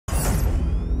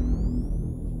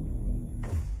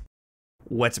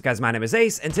What's up guys, my name is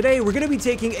Ace, and today we're going to be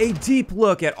taking a deep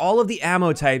look at all of the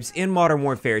ammo types in Modern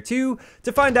Warfare 2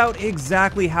 to find out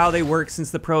exactly how they work,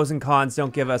 since the pros and cons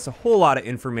don't give us a whole lot of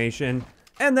information.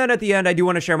 And then at the end I do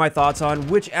want to share my thoughts on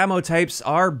which ammo types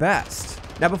are best.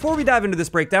 Now before we dive into this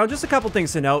breakdown, just a couple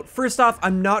things to note. First off,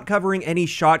 I'm not covering any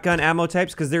shotgun ammo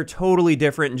types because they're totally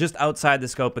different and just outside the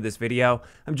scope of this video.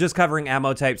 I'm just covering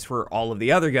ammo types for all of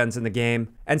the other guns in the game.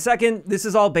 And second, this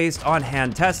is all based on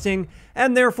hand testing,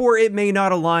 and therefore it may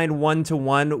not align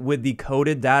one-to-one with the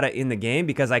coded data in the game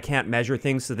because I can't measure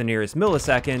things to the nearest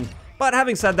millisecond. But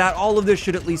having said that, all of this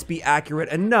should at least be accurate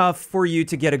enough for you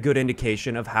to get a good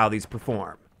indication of how these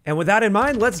perform. And with that in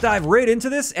mind, let's dive right into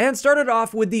this and start it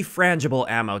off with the Frangible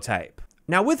ammo type.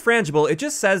 Now with Frangible, it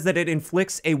just says that it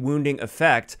inflicts a wounding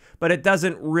effect, but it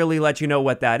doesn't really let you know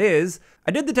what that is.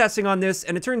 I did the testing on this,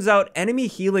 and it turns out enemy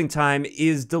healing time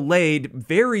is delayed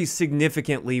very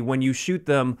significantly when you shoot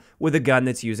them with a gun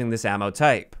that's using this ammo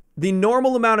type. The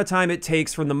normal amount of time it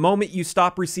takes from the moment you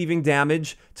stop receiving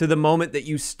damage to the moment that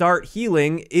you start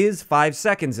healing is 5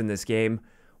 seconds in this game.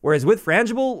 Whereas with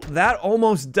Frangible, that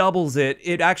almost doubles it.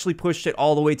 It actually pushed it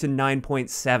all the way to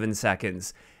 9.7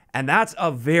 seconds. And that's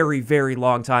a very, very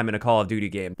long time in a Call of Duty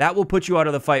game. That will put you out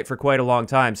of the fight for quite a long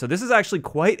time. So this is actually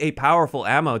quite a powerful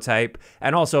ammo type,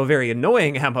 and also a very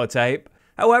annoying ammo type.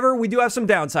 However, we do have some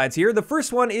downsides here. The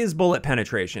first one is bullet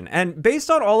penetration. And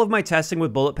based on all of my testing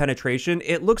with bullet penetration,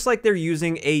 it looks like they're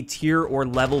using a tier or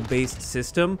level-based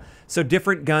system. So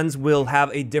different guns will have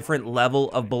a different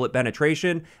level of bullet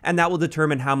penetration, and that will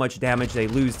determine how much damage they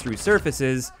lose through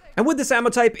surfaces. And with this ammo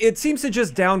type, it seems to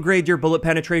just downgrade your bullet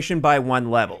penetration by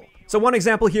one level. So one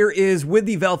example here is with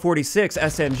the Vel 46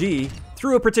 SMG.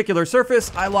 Through a particular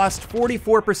surface, I lost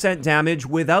 44% damage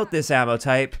without this ammo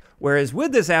type, whereas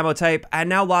with this ammo type, I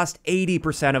now lost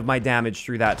 80% of my damage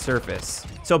through that surface.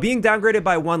 So being downgraded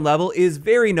by one level is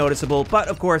very noticeable, but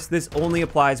of course this only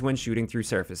applies when shooting through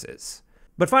surfaces.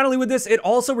 But finally with this, it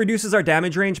also reduces our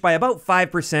damage range by about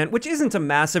 5%, which isn't a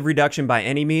massive reduction by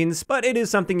any means, but it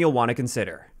is something you'll want to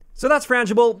consider. So that's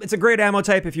Frangible. It's a great ammo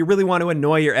type if you really want to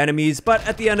annoy your enemies, but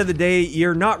at the end of the day,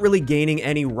 you're not really gaining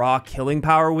any raw killing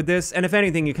power with this, and if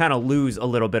anything, you kind of lose a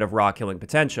little bit of raw killing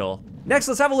potential. Next,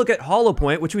 let's have a look at Hollow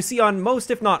Point, which we see on most,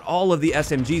 if not all, of the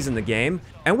SMGs in the game.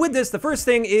 And with this, the first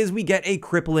thing is we get a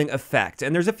crippling effect,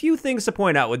 and there's a few things to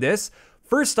point out with this.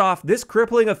 First off, this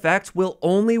crippling effect will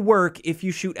only work if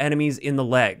you shoot enemies in the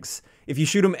legs. If you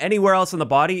shoot them anywhere else in the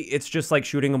body, it's just like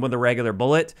shooting them with a regular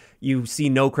bullet. You see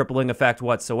no crippling effect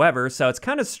whatsoever, so it's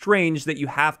kind of strange that you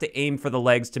have to aim for the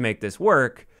legs to make this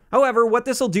work. However, what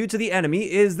this will do to the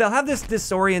enemy is they'll have this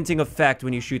disorienting effect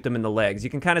when you shoot them in the legs. You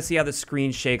can kind of see how the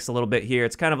screen shakes a little bit here.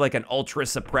 It's kind of like an ultra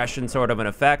suppression sort of an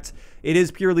effect. It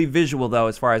is purely visual though,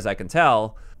 as far as I can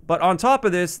tell. But on top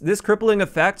of this, this crippling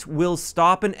effect will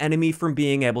stop an enemy from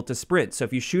being able to sprint. So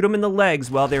if you shoot them in the legs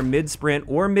while they're mid-sprint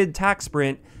or mid-tac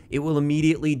sprint, it will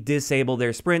immediately disable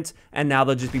their sprint, and now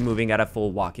they'll just be moving at a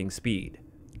full walking speed.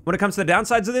 When it comes to the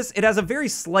downsides of this, it has a very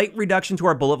slight reduction to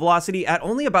our bullet velocity at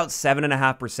only about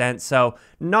 7.5%, so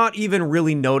not even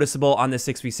really noticeable on the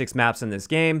 6v6 maps in this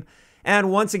game. And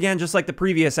once again, just like the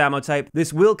previous ammo type,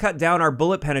 this will cut down our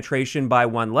bullet penetration by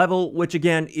one level, which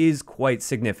again is quite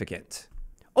significant.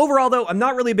 Overall though, I'm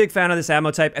not really a big fan of this ammo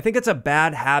type. I think it's a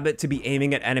bad habit to be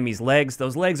aiming at enemies' legs.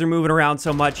 Those legs are moving around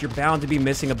so much, you're bound to be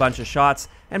missing a bunch of shots,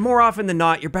 and more often than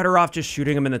not, you're better off just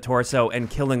shooting them in the torso and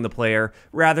killing the player,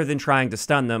 rather than trying to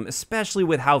stun them, especially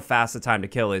with how fast the time to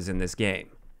kill is in this game.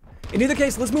 In either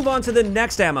case, let's move on to the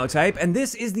next ammo type, and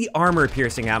this is the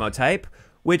armor-piercing ammo type,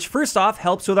 which first off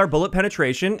helps with our bullet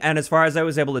penetration, and as far as I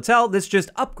was able to tell, this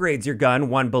just upgrades your gun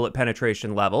one bullet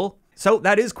penetration level. So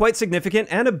that is quite significant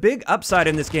and a big upside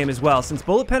in this game as well, since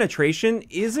bullet penetration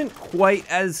isn't quite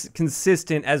as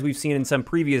consistent as we've seen in some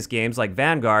previous games like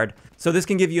Vanguard, so this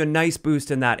can give you a nice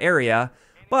boost in that area,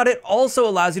 but it also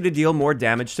allows you to deal more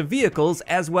damage to vehicles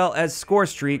as well as score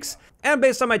streaks. And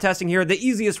based on my testing here, the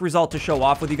easiest result to show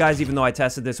off with you guys, even though I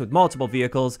tested this with multiple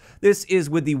vehicles, this is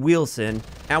with the Wilson.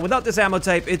 And without this ammo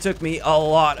type, it took me a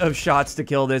lot of shots to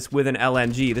kill this with an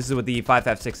LMG. This is with the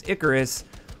 5.56 Icarus.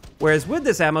 Whereas with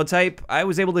this ammo type, I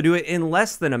was able to do it in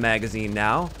less than a magazine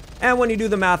now. And when you do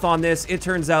the math on this, it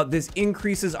turns out this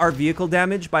increases our vehicle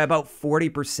damage by about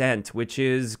 40%, which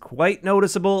is quite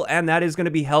noticeable, and that is going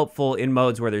to be helpful in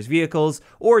modes where there's vehicles,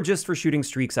 or just for shooting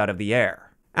streaks out of the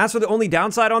air. As for the only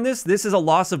downside on this is a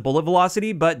loss of bullet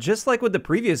velocity, but just like with the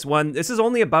previous one, this is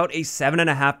only about a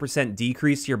 7.5%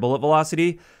 decrease to your bullet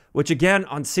velocity, which again,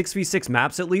 on 6v6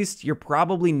 maps at least, you're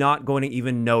probably not going to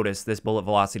even notice this bullet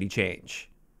velocity change.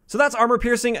 So that's armor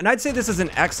piercing, and I'd say this is an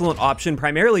excellent option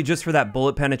primarily just for that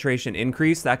bullet penetration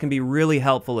increase. That can be really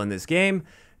helpful in this game.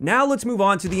 Now let's move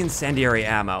on to the Incendiary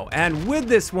ammo, and with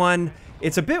this one,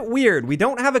 it's a bit weird. We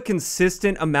don't have a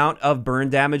consistent amount of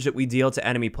burn damage that we deal to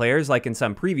enemy players like in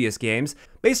some previous games.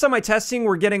 Based on my testing,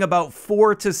 we're getting about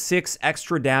 4 to 6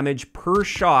 extra damage per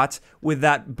shot with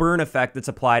that burn effect that's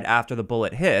applied after the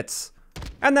bullet hits.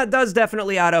 And that does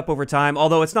definitely add up over time,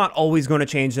 although it's not always going to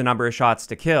change the number of shots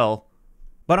to kill.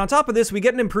 But on top of this, we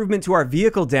get an improvement to our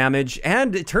vehicle damage,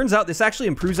 and it turns out this actually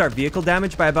improves our vehicle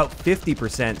damage by about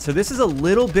 50%, so this is a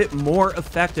little bit more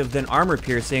effective than armor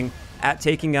piercing at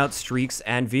taking out streaks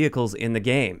and vehicles in the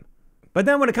game. But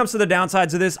then when it comes to the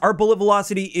downsides of this, our bullet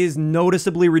velocity is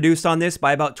noticeably reduced on this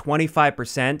by about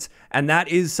 25%, and that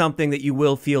is something that you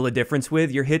will feel a difference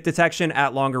with. Your hit detection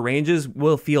at longer ranges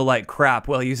will feel like crap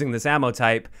while using this ammo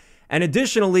type. And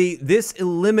additionally, this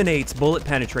eliminates bullet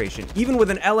penetration. Even with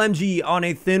an LMG on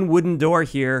a thin wooden door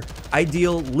here, I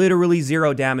deal literally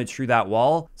 0 damage through that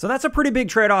wall. So that's a pretty big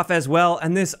trade-off as well,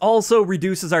 and this also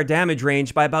reduces our damage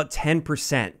range by about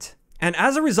 10%. And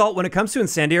as a result, when it comes to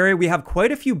Incendiary, we have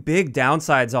quite a few big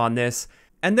downsides on this,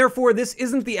 and therefore this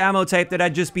isn't the ammo type that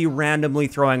I'd just be randomly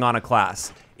throwing on a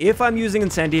class. If I'm using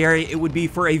Incendiary, it would be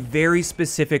for a very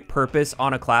specific purpose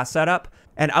on a class setup.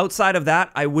 And outside of that,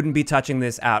 I wouldn't be touching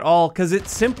this at all because it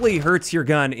simply hurts your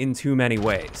gun in too many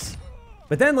ways.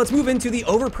 But then let's move into the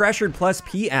Overpressured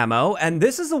P ammo, and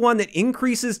this is the one that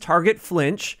increases target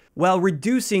flinch while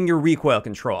reducing your recoil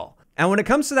control. And when it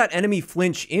comes to that enemy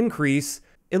flinch increase,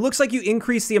 it looks like you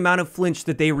increase the amount of flinch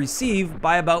that they receive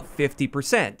by about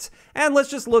 50%. And let's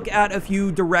just look at a few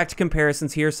direct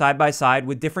comparisons here side by side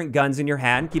with different guns in your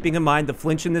hand, keeping in mind the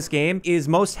flinch in this game is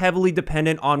most heavily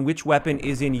dependent on which weapon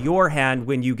is in your hand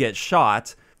when you get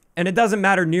shot. And it doesn't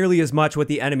matter nearly as much what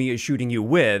the enemy is shooting you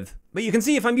with. But you can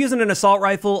see if I'm using an assault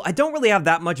rifle, I don't really have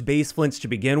that much base flinch to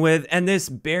begin with, and this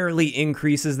barely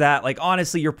increases that. Like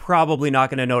honestly, you're probably not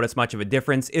going to notice much of a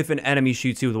difference if an enemy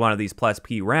shoots you with one of these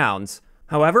 +P rounds.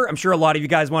 However, I'm sure a lot of you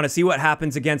guys want to see what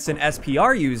happens against an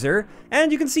SPR user,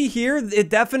 and you can see here, it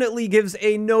definitely gives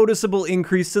a noticeable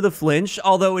increase to the flinch,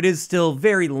 although it is still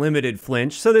very limited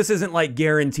flinch, so this isn't like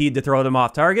guaranteed to throw them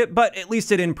off target, but at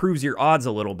least it improves your odds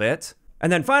a little bit. And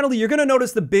then finally, you're going to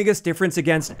notice the biggest difference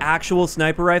against actual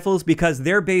sniper rifles because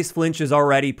their base flinch is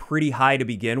already pretty high to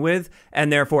begin with,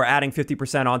 and therefore adding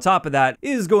 50% on top of that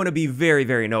is going to be very,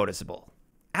 very noticeable.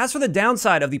 As for the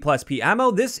downside of the +P ammo,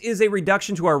 this is a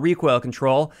reduction to our recoil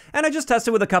control, and I just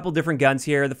tested with a couple different guns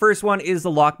here. The first one is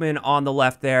the Lockman on the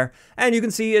left there, and you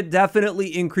can see it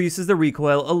definitely increases the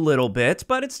recoil a little bit,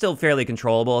 but it's still fairly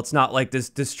controllable. It's not like this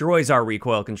destroys our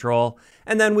recoil control.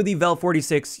 And then with the Vel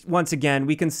 46, once again,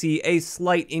 we can see a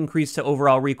slight increase to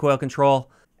overall recoil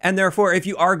control. And therefore, if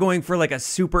you are going for like a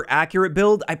super accurate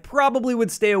build, I probably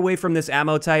would stay away from this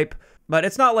ammo type. But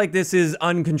it's not like this is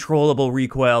uncontrollable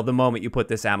recoil the moment you put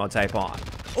this ammo type on.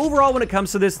 Overall, when it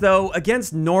comes to this though,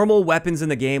 against normal weapons in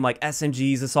the game like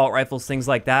SMGs, assault rifles, things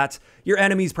like that, your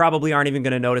enemies probably aren't even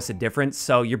going to notice a difference,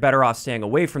 so you're better off staying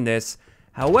away from this.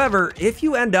 However, if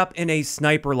you end up in a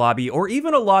sniper lobby, or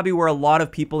even a lobby where a lot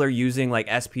of people are using like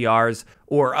SPRs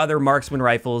or other marksman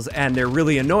rifles and they're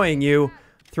really annoying you,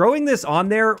 throwing this on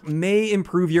there may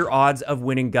improve your odds of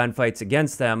winning gunfights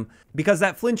against them, because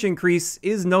that flinch increase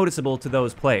is noticeable to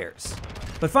those players.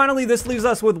 But finally, this leaves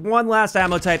us with one last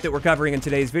ammo type that we're covering in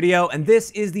today's video, and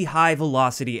this is the high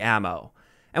velocity ammo.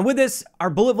 And with this, our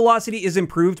bullet velocity is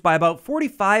improved by about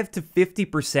 45 to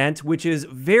 50%, which is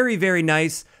very, very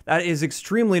nice. That is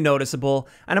extremely noticeable.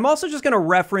 And I'm also just going to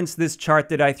reference this chart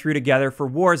that I threw together for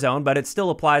Warzone, but it still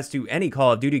applies to any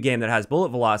Call of Duty game that has bullet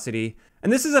velocity.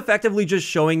 And this is effectively just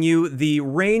showing you the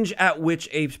range at which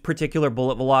a particular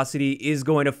bullet velocity is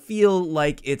going to feel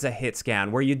like it's a hit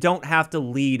scan, where you don't have to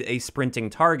lead a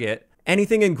sprinting target.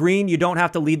 Anything in green, you don't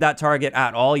have to lead that target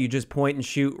at all. You just point and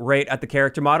shoot right at the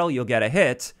character model, you'll get a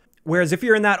hit. Whereas if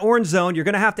you're in that orange zone, you're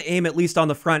going to have to aim at least on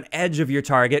the front edge of your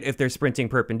target if they're sprinting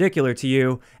perpendicular to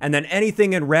you. And then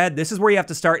anything in red, this is where you have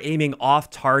to start aiming off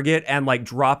target and like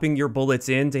dropping your bullets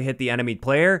in to hit the enemy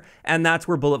player. And that's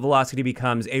where bullet velocity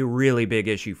becomes a really big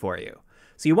issue for you.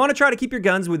 So you want to try to keep your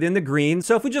guns within the green.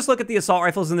 So if we just look at the assault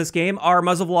rifles in this game, our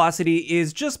muzzle velocity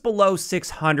is just below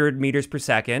 600 meters per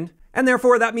second. And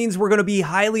therefore that means we're going to be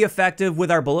highly effective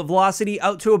with our bullet velocity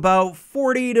out to about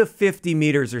 40 to 50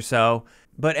 meters or so.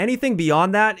 But anything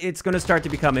beyond that, it's going to start to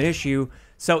become an issue.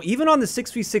 So even on the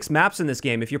 6v6 maps in this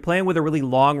game, if you're playing with a really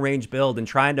long range build and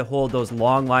trying to hold those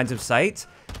long lines of sight,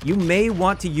 you may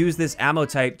want to use this ammo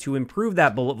type to improve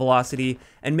that bullet velocity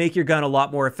and make your gun a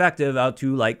lot more effective out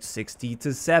to like 60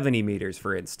 to 70 meters,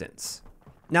 for instance.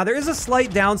 Now, there is a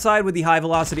slight downside with the high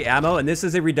velocity ammo, and this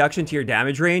is a reduction to your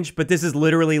damage range, but this is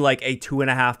literally like a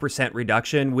 2.5%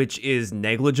 reduction, which is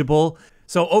negligible.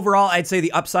 So overall, I'd say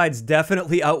the upsides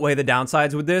definitely outweigh the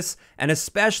downsides with this, and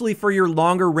especially for your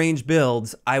longer range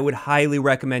builds, I would highly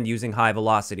recommend using high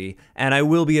velocity, and I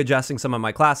will be adjusting some of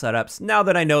my class setups now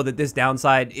that I know that this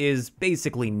downside is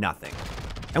basically nothing.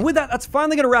 And with that, that's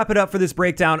finally going to wrap it up for this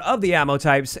breakdown of the ammo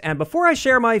types, and before I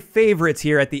share my favorites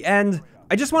here at the end,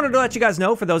 I just wanted to let you guys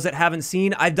know, for those that haven't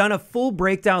seen, I've done a full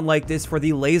breakdown like this for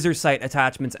the laser sight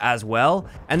attachments as well.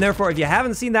 And therefore, if you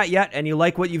haven't seen that yet and you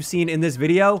like what you've seen in this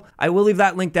video, I will leave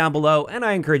that link down below and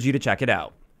I encourage you to check it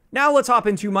out. Now let's hop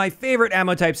into my favorite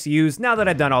ammo types to use now that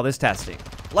I've done all this testing.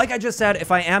 Like I just said, if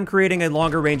I am creating a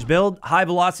longer range build, high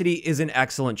velocity is an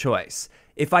excellent choice.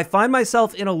 If I find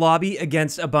myself in a lobby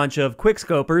against a bunch of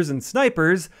quickscopers and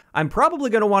snipers, I'm probably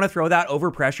going to want to throw that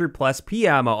Overpressured plus P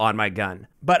ammo on my gun.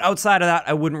 But outside of that,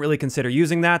 I wouldn't really consider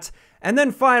using that. And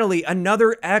then finally,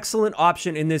 another excellent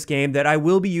option in this game that I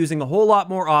will be using a whole lot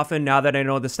more often now that I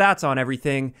know the stats on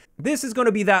everything. This is going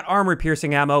to be that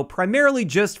armor-piercing ammo, primarily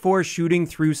just for shooting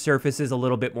through surfaces a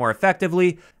little bit more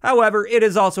effectively. However, it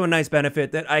is also a nice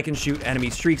benefit that I can shoot enemy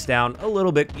streaks down a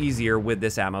little bit easier with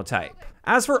this ammo type.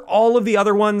 As for all of the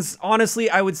other ones, honestly,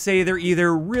 I would say they're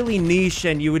either really niche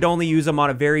and you would only use them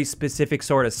on a very specific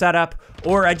sort of setup,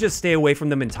 or I'd just stay away from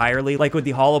them entirely. Like with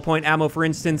the hollow point ammo, for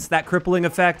instance, that crippling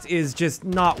effect is just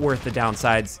not worth the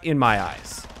downsides in my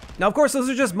eyes. Now, of course, those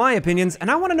are just my opinions, and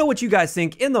I want to know what you guys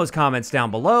think in those comments down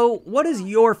below. What is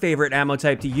your favorite ammo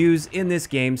type to use in this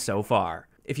game so far?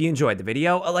 If you enjoyed the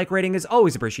video, a like rating is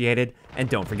always appreciated, and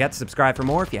don't forget to subscribe for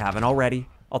more if you haven't already.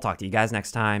 I'll talk to you guys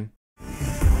next time.